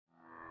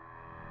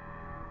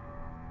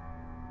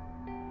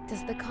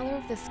Does the color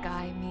of the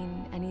sky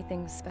mean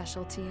anything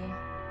special to you?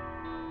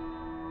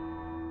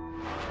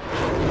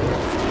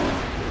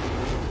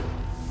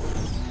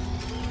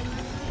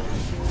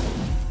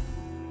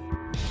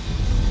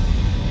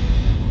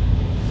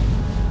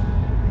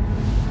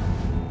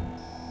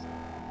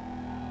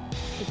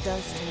 It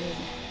does to me.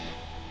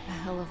 A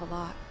hell of a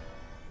lot.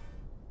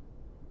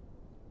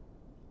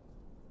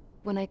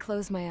 When I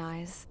close my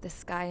eyes, the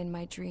sky in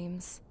my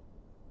dreams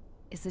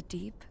is a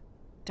deep,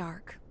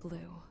 dark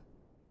blue.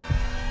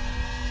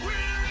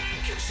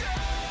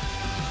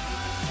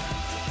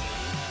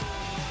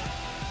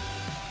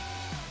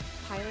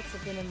 Pilots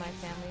have been in my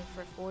family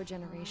for 4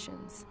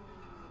 generations.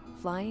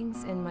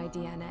 Flying's in my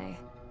DNA.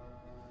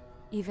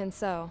 Even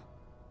so,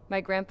 my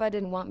grandpa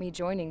didn't want me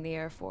joining the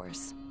Air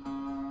Force.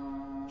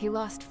 He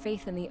lost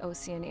faith in the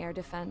Ocean Air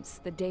Defense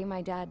the day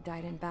my dad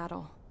died in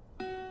battle.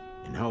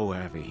 You know,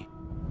 Abby,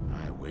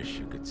 I wish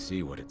you could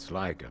see what it's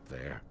like up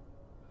there.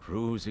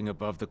 Cruising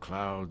above the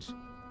clouds,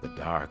 the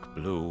dark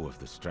blue of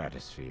the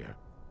stratosphere.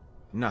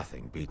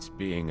 Nothing beats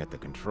being at the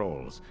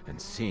controls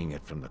and seeing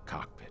it from the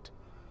cockpit.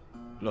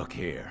 Look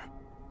here.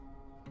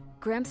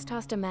 Gramps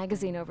tossed a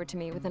magazine over to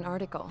me with an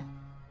article.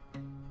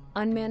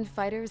 Unmanned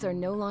fighters are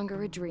no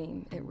longer a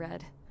dream, it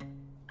read.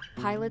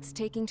 Pilots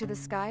taking to the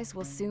skies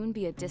will soon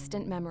be a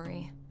distant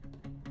memory.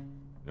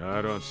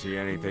 I don't see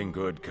anything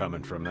good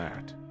coming from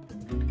that.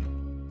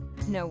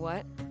 Know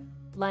what?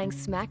 Lying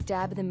smack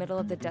dab in the middle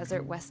of the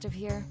desert west of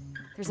here,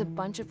 there's a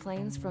bunch of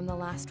planes from the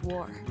last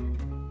war.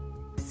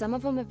 Some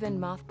of them have been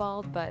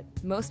mothballed, but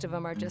most of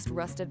them are just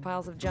rusted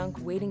piles of junk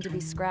waiting to be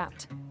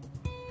scrapped.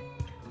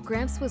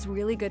 Gramps was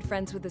really good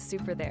friends with the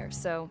super there,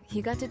 so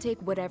he got to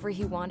take whatever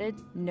he wanted,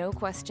 no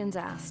questions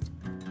asked.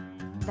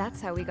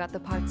 That's how we got the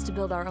parts to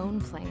build our own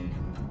plane.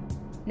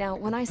 Now,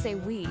 when I say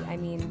we, I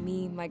mean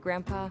me, my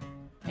grandpa,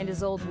 and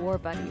his old war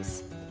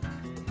buddies.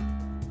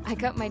 I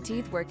cut my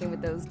teeth working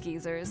with those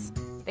geezers.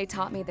 They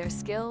taught me their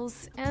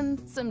skills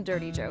and some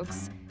dirty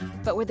jokes.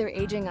 But with their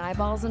aging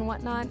eyeballs and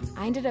whatnot,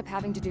 I ended up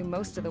having to do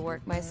most of the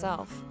work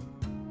myself.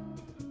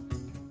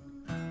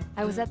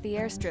 I was at the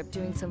airstrip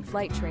doing some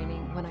flight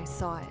training when I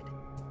saw it.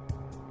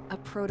 A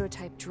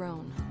prototype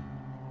drone.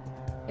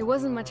 It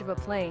wasn't much of a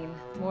plane,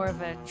 more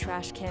of a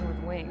trash can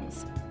with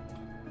wings.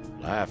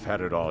 Laugh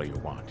at it all you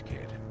want,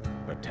 kid.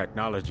 But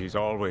technology's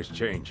always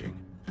changing.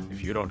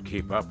 If you don't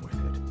keep up with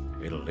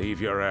it, it'll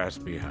leave your ass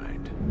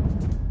behind.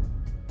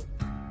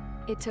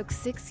 It took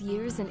 6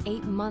 years and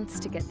 8 months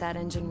to get that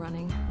engine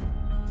running.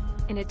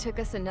 And it took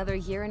us another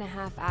 1.5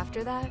 years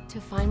after that to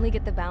finally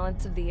get the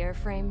balance of the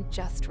airframe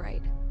just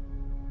right.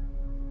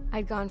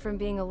 I'd gone from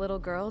being a little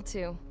girl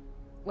to,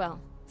 well,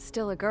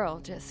 still a girl,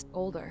 just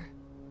older.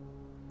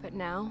 But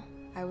now,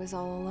 I was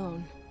all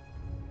alone.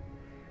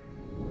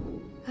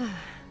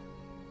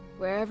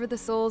 Wherever the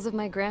souls of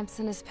my Gramps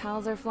and his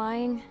pals are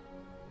flying,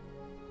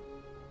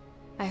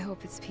 I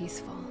hope it's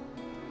peaceful.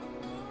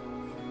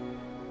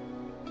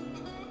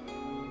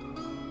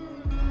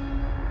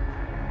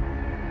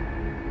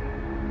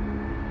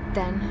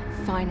 Then,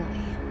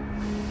 finally,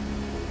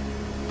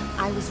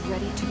 I was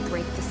ready to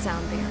break the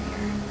sound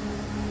barrier.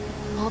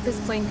 All this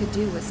plane could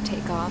do was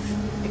take off,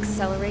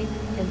 accelerate,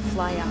 and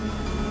fly up.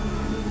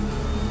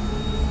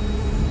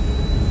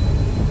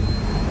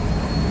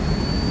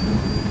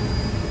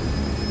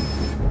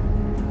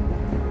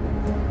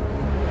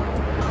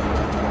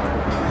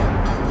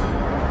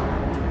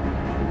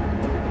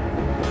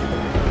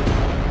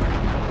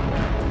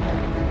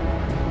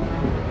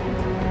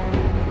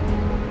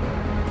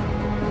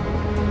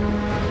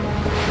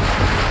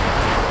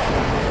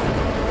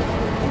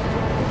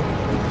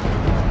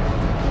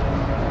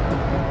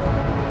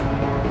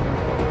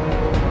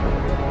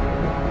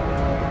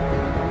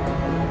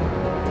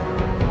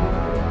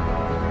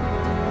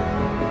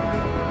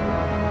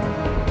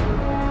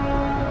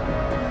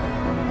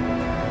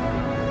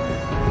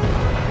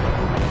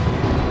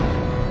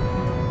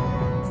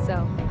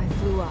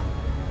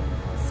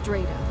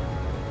 Straight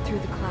up, through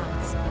the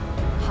clouds,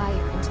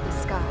 higher into the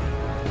sky.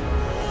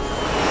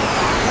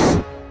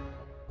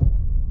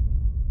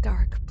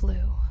 Dark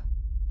blue.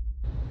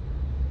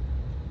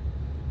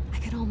 I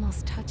could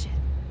almost touch it.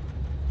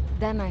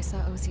 Then I saw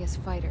OCS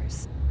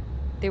fighters.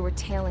 They were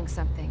tailing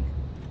something.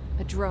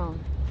 A drone.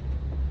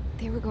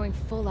 They were going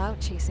full out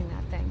chasing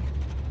that thing.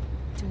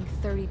 Doing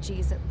 30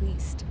 Gs at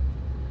least.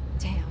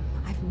 Damn,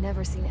 I've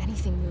never seen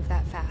anything move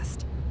that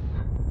fast.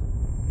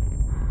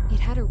 It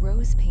had a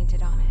rose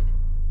painted on it.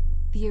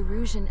 The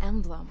Erusian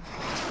emblem.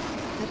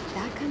 But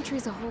that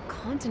country's a whole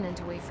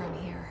continent away from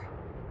here.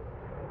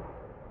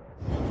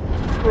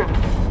 Right.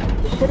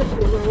 You should have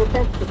been wearing a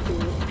vest between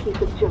this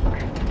piece of junk.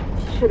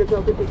 Should have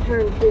built a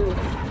return too.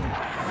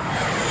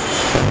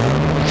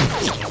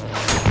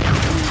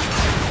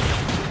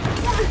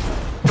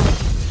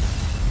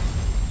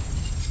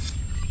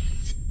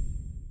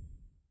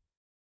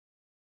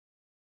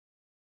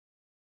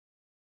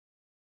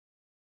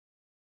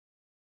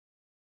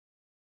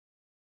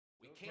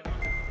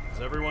 Is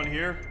everyone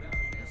here?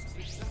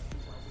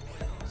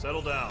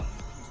 Settle down.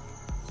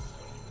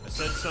 I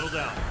said settle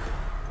down.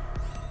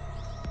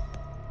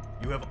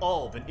 You have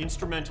all been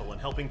instrumental in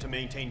helping to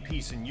maintain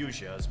peace in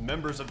Usea as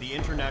members of the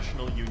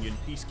International Union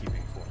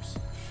Peacekeeping Force.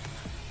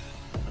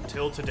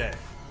 Until today.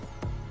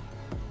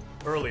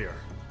 Earlier,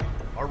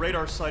 our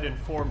radar site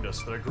informed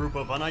us that a group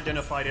of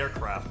unidentified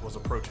aircraft was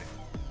approaching.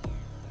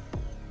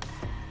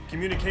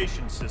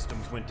 Communication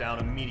systems went down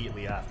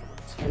immediately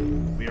afterwards.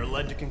 We are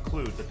led to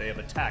conclude that they have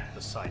attacked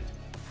the site.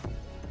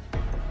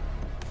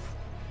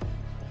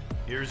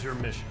 Here's your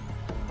mission.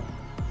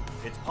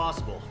 It's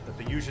possible that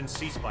the Usean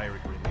ceasefire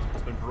agreement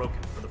has been broken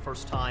for the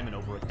first time in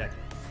over a decade.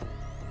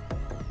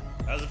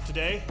 As of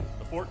today,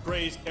 the Fort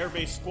Grays Air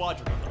Base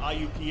Squadron of the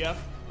IUPF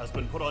has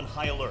been put on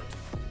high alert.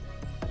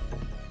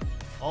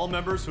 All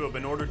members who have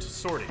been ordered to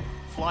sortie,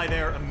 fly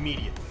there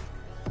immediately.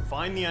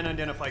 Find the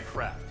unidentified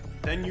craft,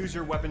 then use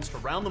your weapons to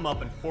round them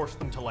up and force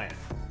them to land.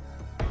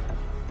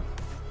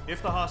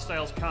 If the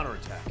hostiles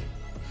counterattack,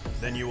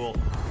 then you will...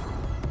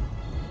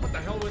 What the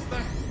hell was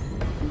that?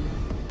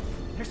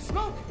 There's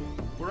smoke!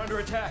 We're under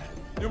attack.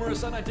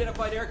 Numerous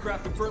unidentified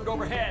aircraft confirmed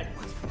overhead.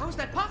 How is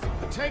that possible?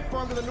 The tank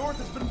farm to the north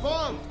has been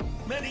bombed.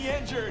 Many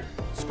injured.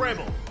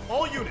 Scramble!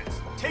 All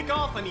units, take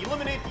off and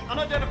eliminate the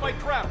unidentified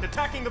craft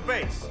attacking the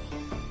base.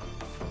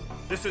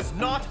 This is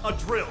not a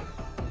drill.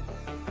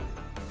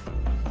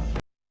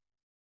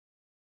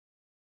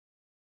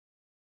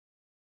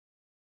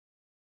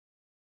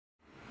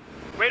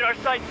 Radar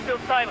site's still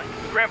silent.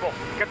 Scramble.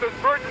 Get those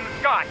birds in the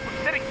sky.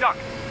 We're sitting ducks.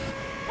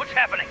 What's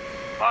happening?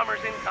 Bombers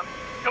incoming.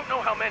 Don't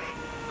know how many.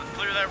 Let's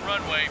clear that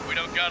runway. We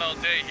don't got all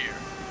day here.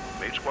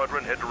 Mage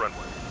Squadron, head to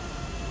runway.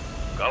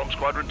 Column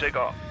Squadron, take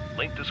off.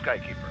 Link to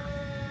Skykeeper.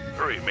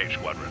 Hurry, Mage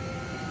Squadron.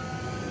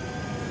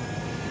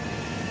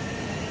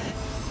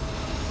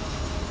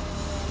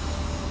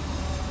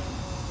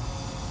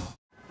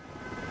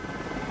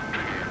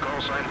 Trigger, your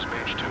call sign is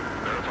Mage 2.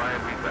 Verify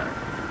and read back.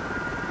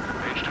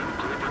 Mage 2,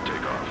 clear for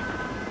takeoff.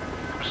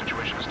 The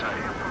situation is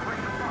tight.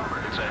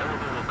 It's a hell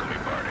of a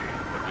welcoming party,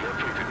 but we have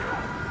faith in you.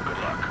 Good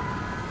luck.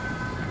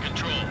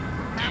 Control,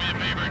 do me a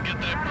favor and get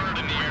that bird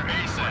in the air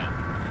ASAP.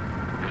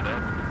 Hear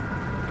that?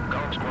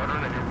 Column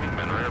Squadron and your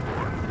wingmen are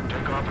airborne.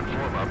 Take off and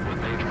form up with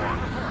Mage 1.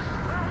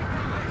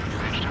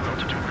 Mage 2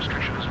 altitude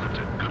restriction is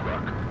lifted. Good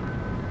luck.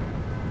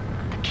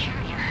 The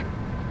carrier.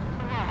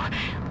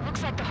 Whoa.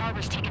 Looks like the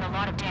harbor's taken a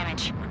lot of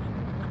damage.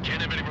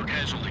 Can't have any more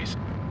casualties.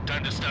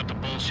 Time to stop the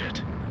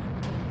bullshit.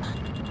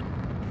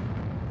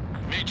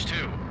 Mage 2,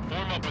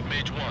 form up with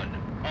Mage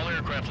 1. All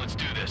aircraft, let's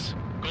do this.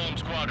 Golem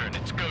Squadron,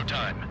 it's go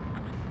time.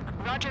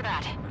 Roger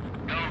that.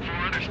 Going for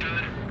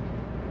understood.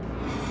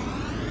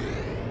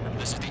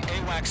 This is the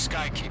AWACS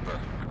Skykeeper.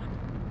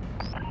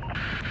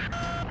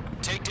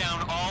 Take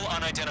down all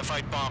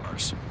unidentified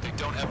bombers. They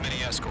don't have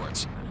many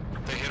escorts.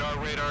 They hit our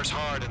radars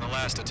hard in the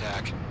last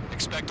attack.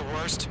 Expect the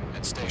worst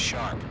and stay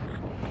sharp.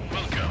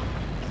 Welcome.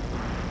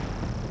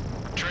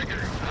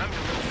 Trigger, I'm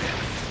your little man.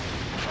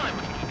 Fly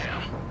with me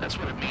now. That's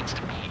what it means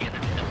to be in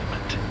an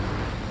element.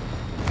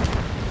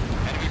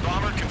 Enemy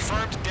bomber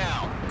confirmed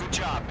down. Good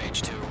job,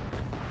 Mage 2.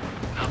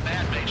 Not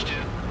bad, Mage 2.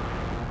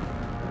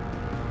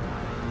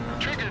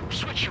 Trigger,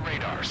 switch your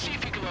radar. See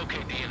if you can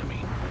locate the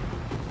enemy.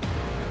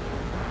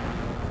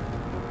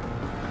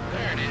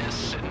 There it is,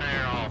 sitting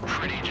there all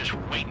pretty, just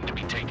waiting to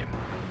be taken.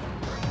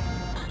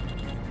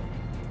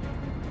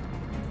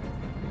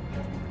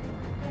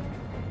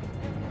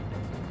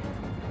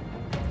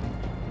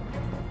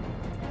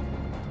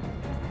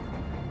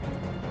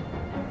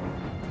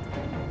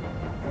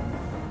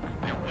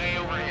 They're way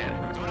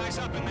overhead. So nice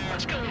up in there.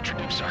 Let's go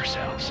introduce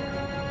ourselves.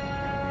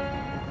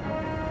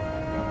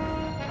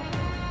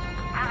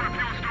 Our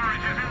fuel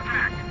storage is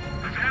intact.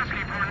 It's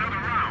asking for another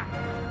round.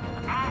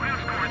 All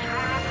escorts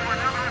form up for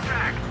another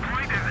attack.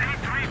 Point is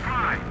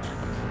 835.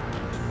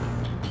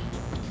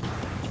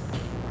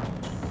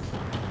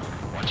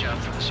 Watch out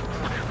for the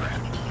support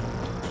aircraft.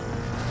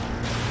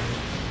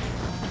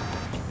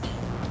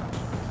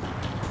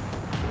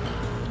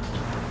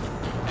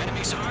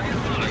 Enemies are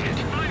eliminated.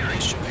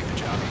 This should make the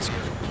job easier.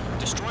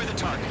 Destroy the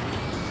target.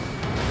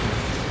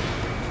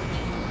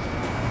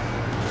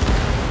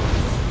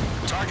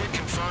 Target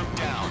confirmed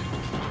down.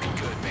 Looking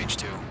good, Mage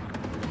 2.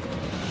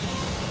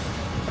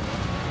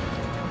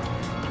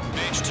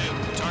 Mage 2,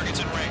 target's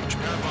in range.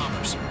 Pair of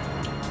bombers.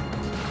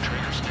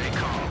 Trigger, stay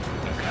calm.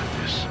 You got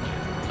this.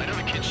 I know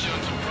the kid's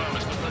shown some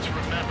promise, but let's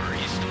remember,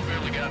 he's still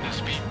barely gotten his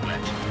feet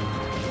wet.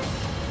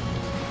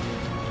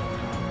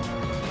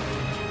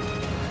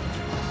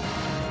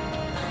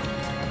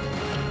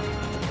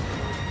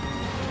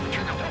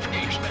 Trigger, don't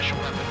forget your special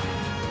weapon.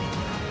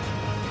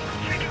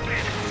 Take it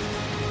back.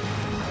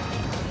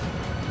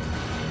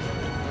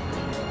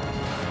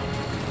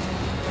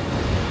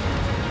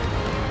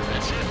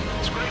 That's it.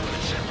 It's great when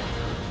it's simple.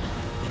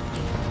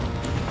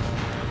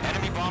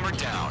 Enemy bomber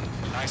down.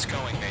 Nice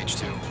going, Mage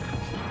 2.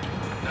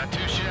 Not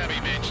too shabby,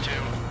 Mage 2.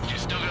 You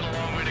still got a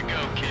long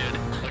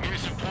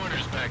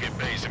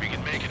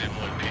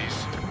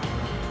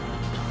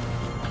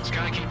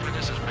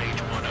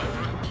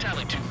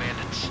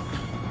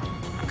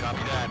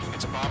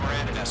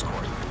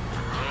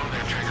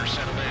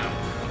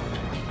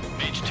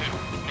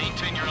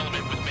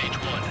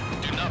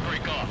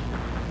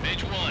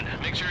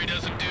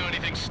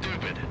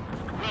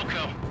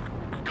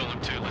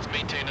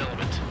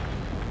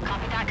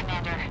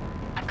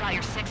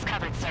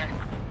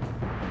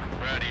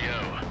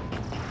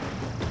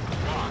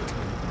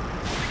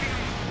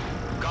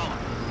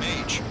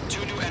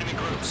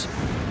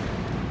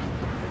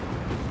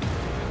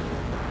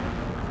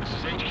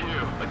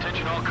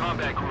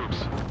combat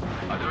groups.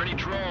 Are there any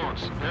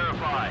drones?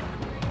 Verify.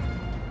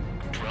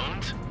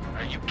 Drones?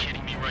 Are you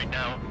kidding me right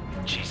now?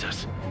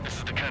 Jesus, this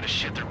is the kind of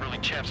shit that really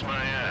chaps my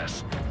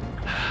ass.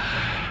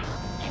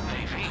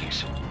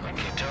 UAVs. I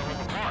can't tell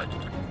them apart.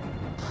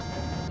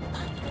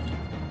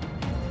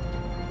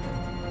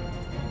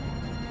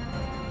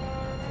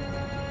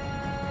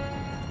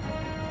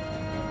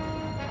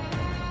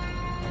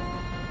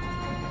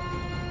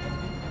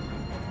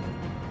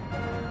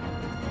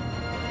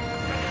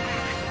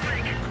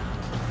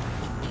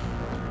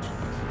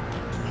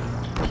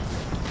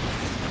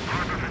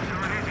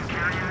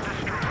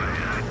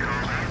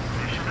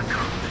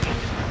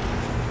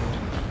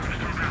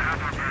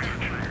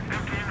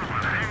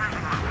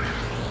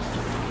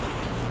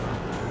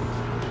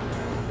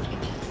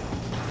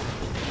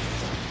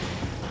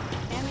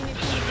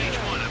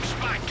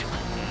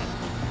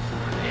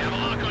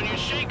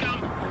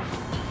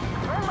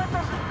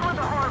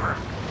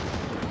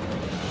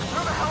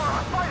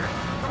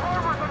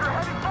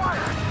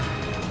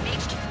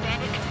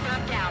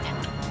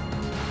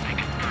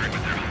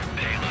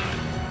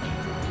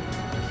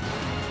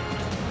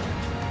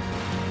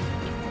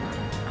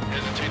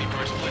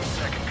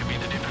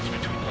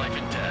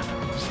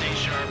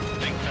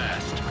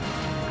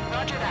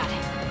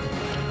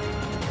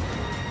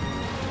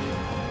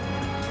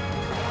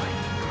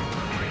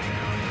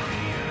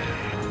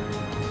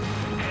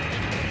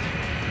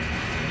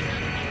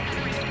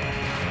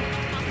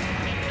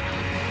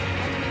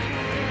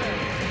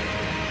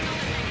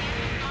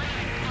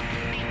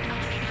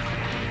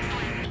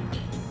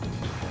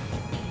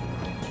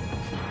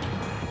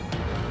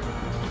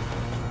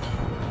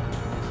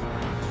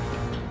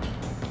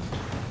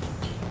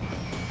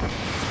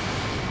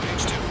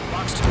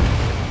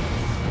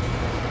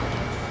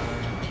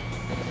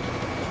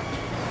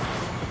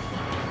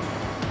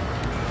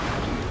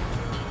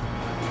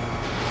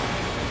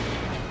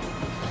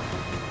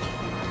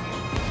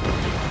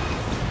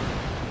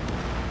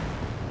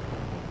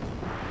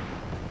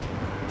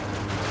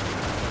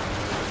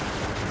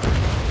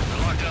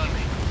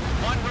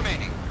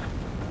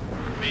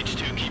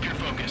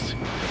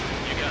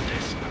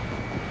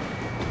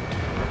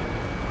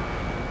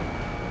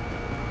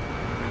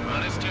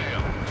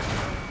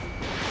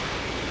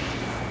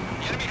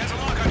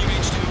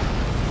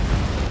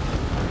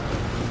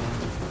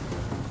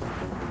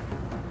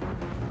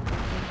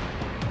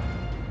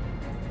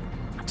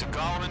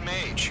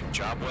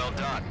 Job well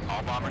done.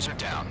 All bombers are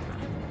down.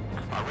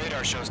 Our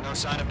radar shows no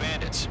sign of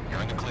bandits.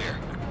 You're in the clear.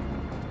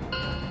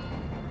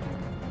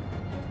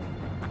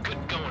 Good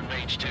going,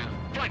 Mage 2.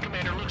 Flight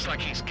Commander looks like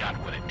he's got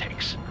what it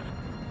takes.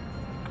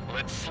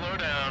 Let's slow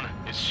down.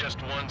 It's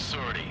just one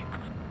sortie.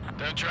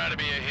 Don't try to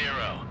be a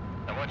hero.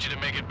 I want you to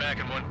make it back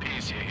in one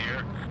piece, you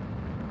hear?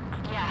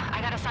 Yeah,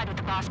 I gotta side with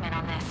the boss man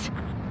on this.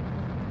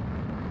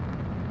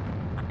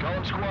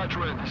 Column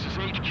Squadron, this is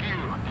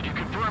HQ. Did you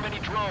confirm any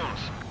drones?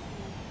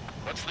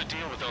 What's the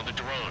deal with all the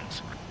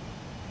drones?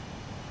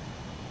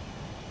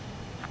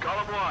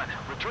 Column 1,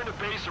 return to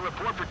base and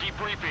report for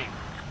debriefing.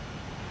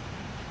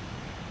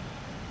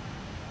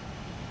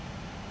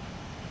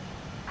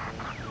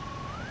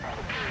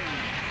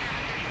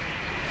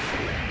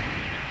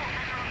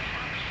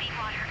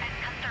 Seawater at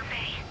Gunther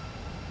Bay.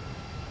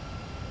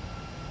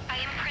 I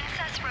am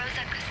Princess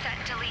Rosa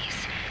Cosette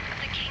Delise of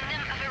the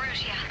Kingdom of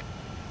Erusia.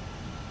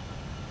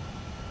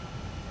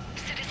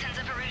 Citizens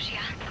of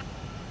Erusia.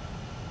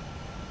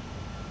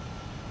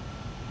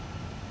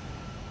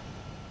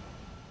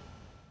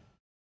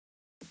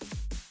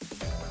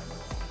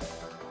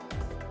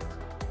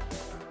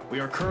 We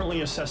are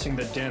currently assessing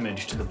the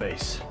damage to the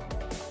base.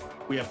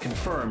 We have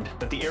confirmed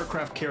that the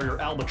aircraft carrier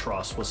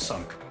Albatross was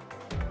sunk.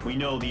 We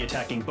know the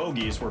attacking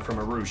bogies were from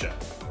Erusia.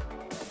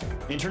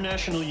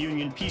 International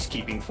Union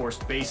peacekeeping force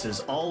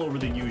bases all over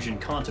the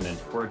Yusian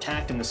continent were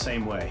attacked in the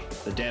same way.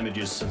 The damage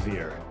is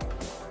severe.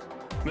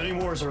 Many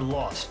wars are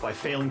lost by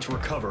failing to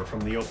recover from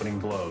the opening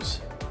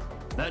blows.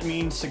 That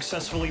means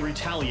successfully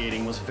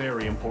retaliating was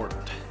very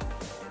important.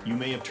 You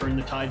may have turned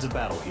the tides of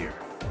battle here.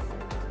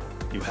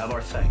 You have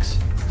our thanks.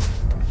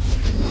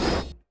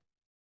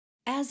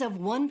 As of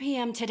 1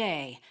 p.m.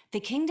 today, the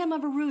Kingdom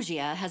of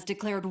Erusia has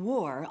declared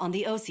war on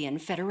the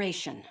Osean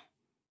Federation.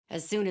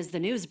 As soon as the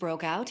news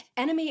broke out,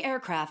 enemy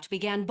aircraft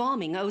began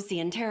bombing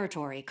Osean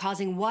territory,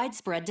 causing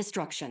widespread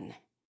destruction.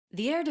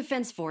 The Air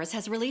Defense Force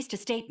has released a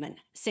statement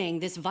saying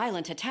this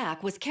violent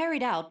attack was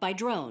carried out by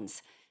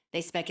drones.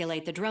 They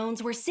speculate the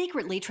drones were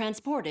secretly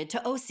transported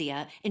to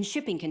Osea in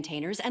shipping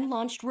containers and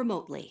launched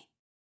remotely.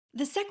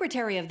 The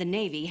Secretary of the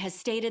Navy has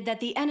stated that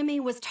the enemy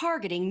was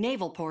targeting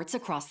naval ports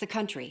across the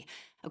country.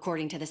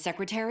 According to the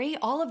Secretary,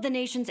 all of the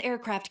nation's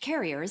aircraft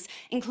carriers,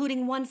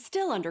 including one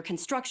still under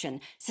construction,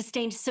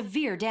 sustained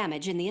severe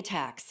damage in the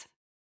attacks.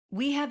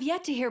 We have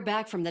yet to hear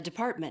back from the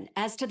department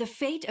as to the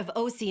fate of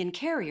Osean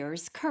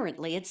carriers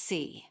currently at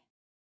sea.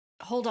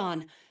 Hold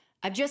on,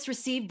 I've just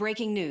received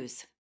breaking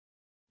news.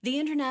 The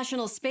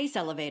International Space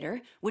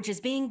Elevator, which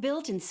is being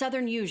built in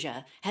southern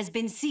Yusia, has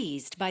been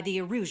seized by the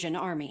Erusian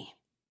army.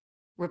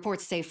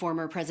 Reports say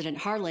former President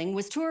Harling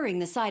was touring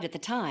the site at the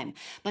time,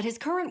 but his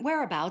current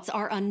whereabouts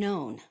are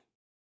unknown.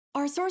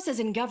 Our sources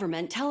in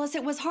government tell us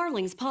it was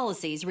Harling's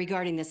policies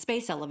regarding the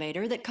space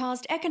elevator that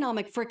caused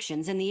economic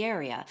frictions in the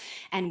area,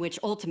 and which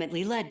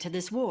ultimately led to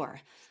this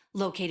war.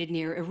 Located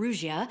near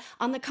Erusia,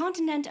 on the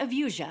continent of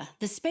Usia,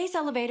 the space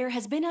elevator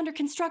has been under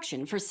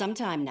construction for some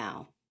time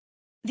now.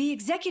 The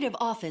Executive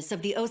Office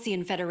of the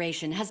Ocean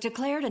Federation has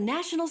declared a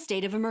national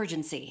state of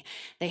emergency.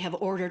 They have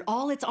ordered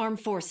all its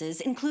armed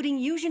forces, including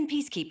Usian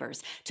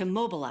peacekeepers, to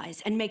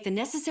mobilize and make the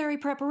necessary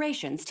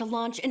preparations to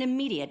launch an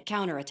immediate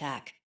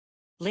counterattack.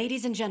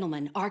 Ladies and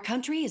gentlemen, our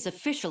country is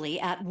officially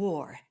at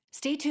war.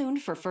 Stay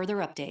tuned for further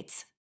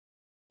updates.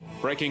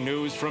 Breaking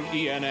news from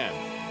ENN.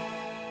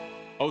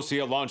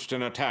 Osea launched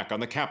an attack on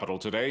the capital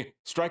today,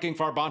 striking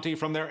Farbanti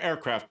from their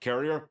aircraft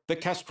carrier, the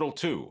Kestrel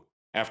II.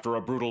 After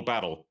a brutal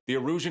battle, the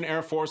Erusian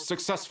Air Force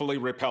successfully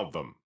repelled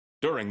them.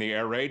 During the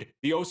air raid,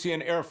 the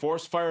Ocean Air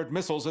Force fired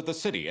missiles at the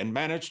city and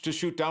managed to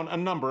shoot down a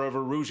number of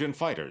Erusian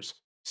fighters.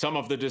 Some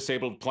of the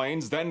disabled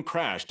planes then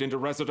crashed into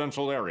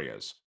residential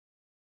areas.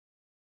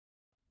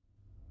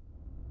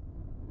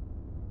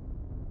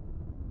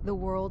 The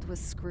world was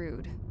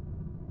screwed.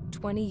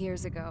 20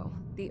 years ago,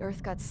 the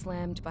Earth got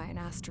slammed by an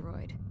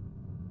asteroid.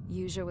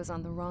 Usia was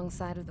on the wrong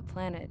side of the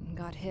planet and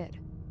got hit.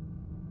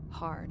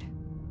 Hard.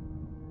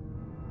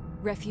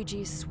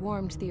 Refugees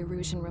swarmed the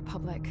Erusian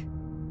Republic,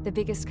 the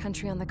biggest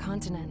country on the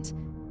continent,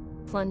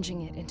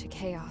 plunging it into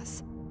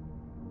chaos.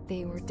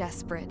 They were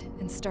desperate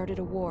and started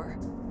a war,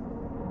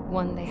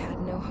 one they had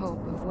no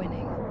hope of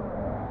winning.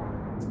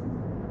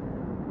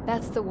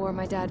 That's the war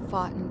my dad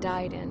fought and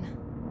died in.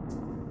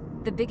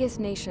 The biggest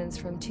nations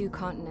from 2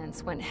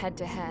 continents went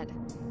head-to-head,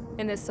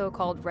 and the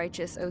so-called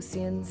righteous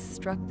Oceans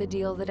struck the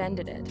deal that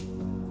ended it.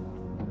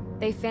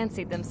 They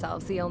fancied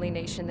themselves the only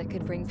nation that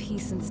could bring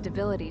peace and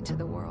stability to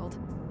the world.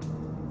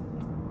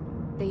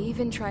 They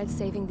even tried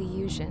saving the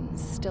Usians,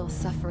 still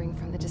suffering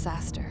from the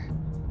disaster.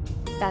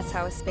 That's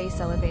how a space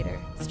elevator,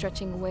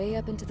 stretching way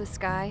up into the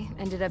sky,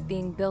 ended up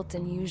being built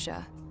in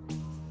Usia,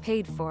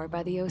 paid for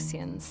by the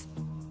Oceans.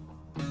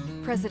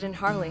 President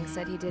Harling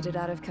said he did it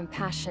out of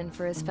compassion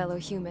for his fellow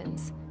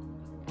humans.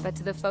 But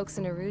to the folks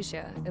in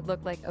Erusia, it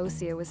looked like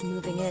Osea was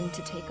moving in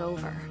to take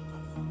over.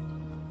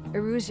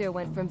 Erusia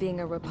went from being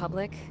a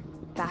republic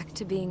back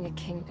to being a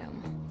kingdom.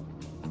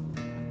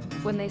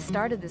 When they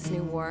started this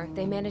new war,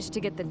 they managed to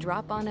get the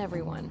drop on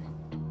everyone.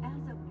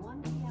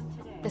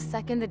 The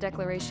second the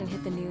declaration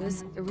hit the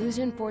news,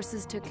 Erusian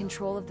forces took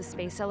control of the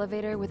space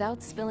elevator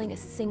without spilling a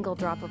single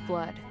drop of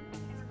blood.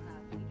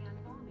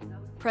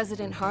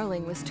 President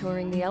Harling was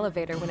touring the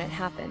elevator when it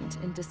happened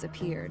and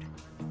disappeared.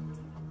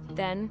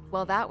 Then,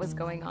 while that was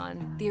going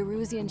on, the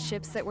Erusian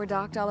ships that were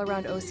docked all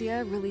around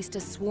Osea released a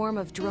swarm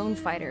of drone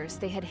fighters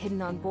they had hidden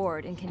on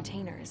board in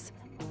containers.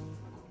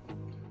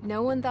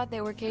 No one thought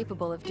they were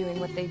capable of doing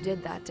what they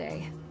did that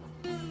day.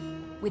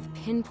 With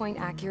pinpoint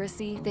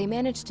accuracy, they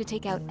managed to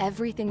take out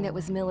everything that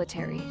was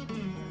military,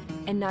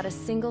 and not a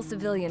single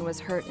civilian was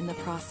hurt in the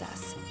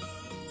process.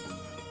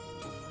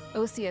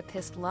 Osea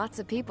pissed lots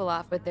of people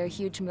off with their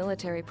huge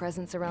military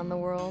presence around the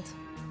world.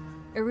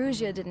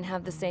 Erusia didn't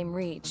have the same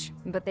reach,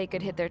 but they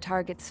could hit their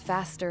targets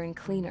faster and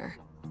cleaner.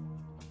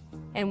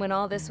 And when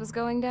all this was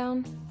going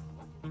down,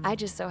 I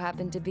just so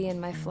happened to be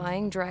in my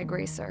flying drag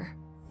racer.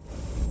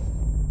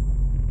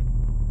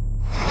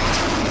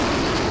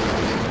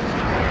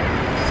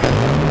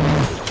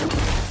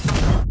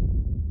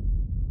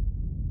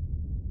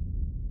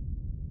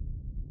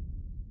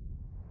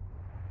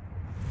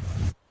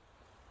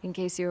 In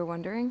case you were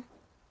wondering,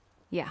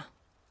 yeah,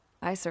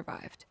 I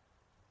survived.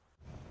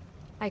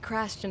 I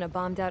crashed in a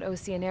bombed-out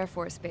Ocean Air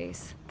Force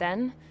base,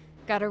 then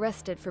got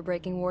arrested for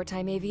breaking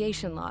wartime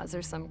aviation laws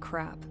or some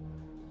crap.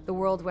 The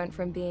world went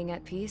from being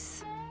at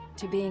peace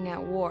to being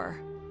at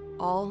war,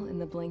 all in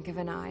the blink of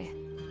an eye.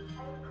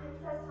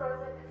 Princess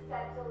Rosa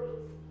Cassette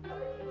Delise of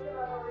the Kingdom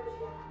of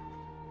Erusia.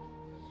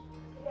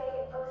 Today,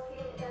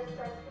 Ocean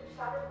airstrikes have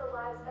shattered the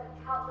lives of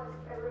countless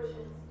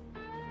Erusians.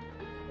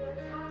 Their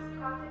attacks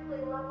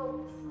practically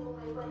leveled the school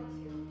I went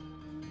to.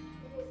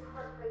 It is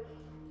heartbreaking.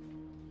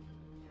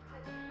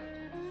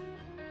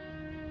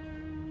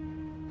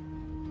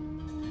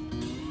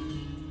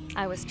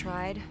 I was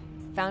tried,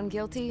 found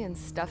guilty, and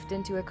stuffed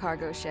into a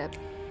cargo ship.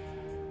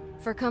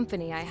 For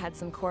company, I had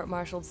some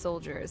court-martialed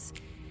soldiers.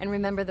 And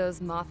remember those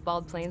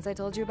mothballed planes I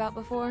told you about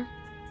before?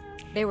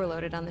 They were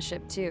loaded on the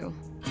ship, too.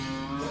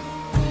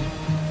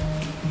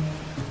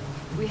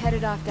 We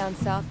headed off down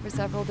south for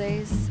several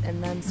days,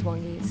 and then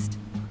swung east.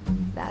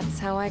 That's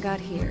how I got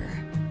here.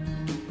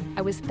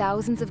 I was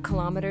thousands of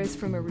kilometers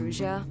from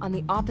Erusia, on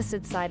the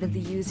opposite side of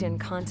the Usian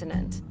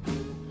continent.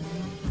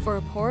 For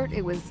a port,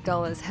 it was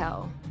dull as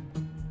hell.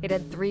 It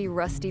had 3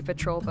 rusty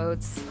patrol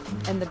boats,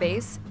 and the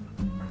base?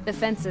 The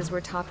fences were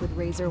topped with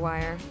razor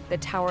wire, the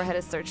tower had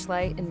a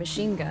searchlight and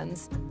machine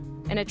guns,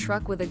 and a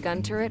truck with a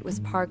gun turret was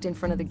parked in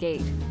front of the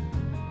gate.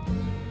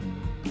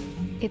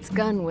 Its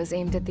gun was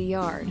aimed at the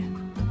yard.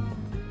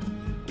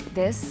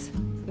 This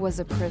was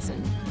a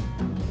prison.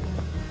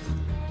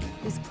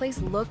 This place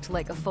looked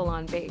like a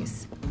full-on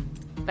base.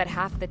 But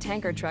half the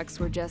tanker trucks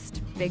were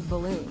just big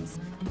balloons,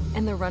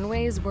 and the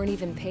runways weren't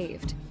even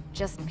paved,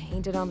 just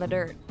painted on the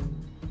dirt.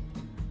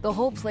 The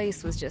whole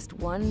place was just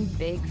one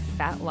big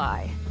fat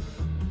lie.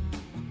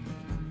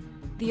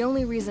 The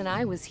only reason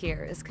I was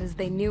here is because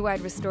they knew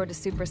I'd restored a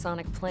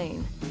supersonic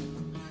plane.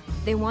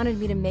 They wanted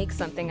me to make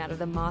something out of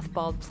the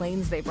mothballed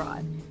planes they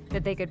brought,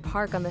 that they could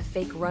park on the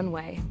fake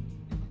runway.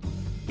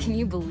 Can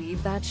you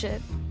believe that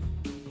shit?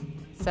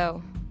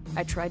 So,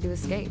 I tried to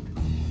escape.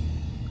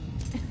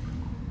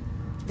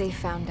 They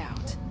found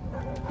out,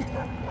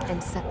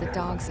 and set the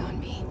dogs on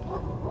me.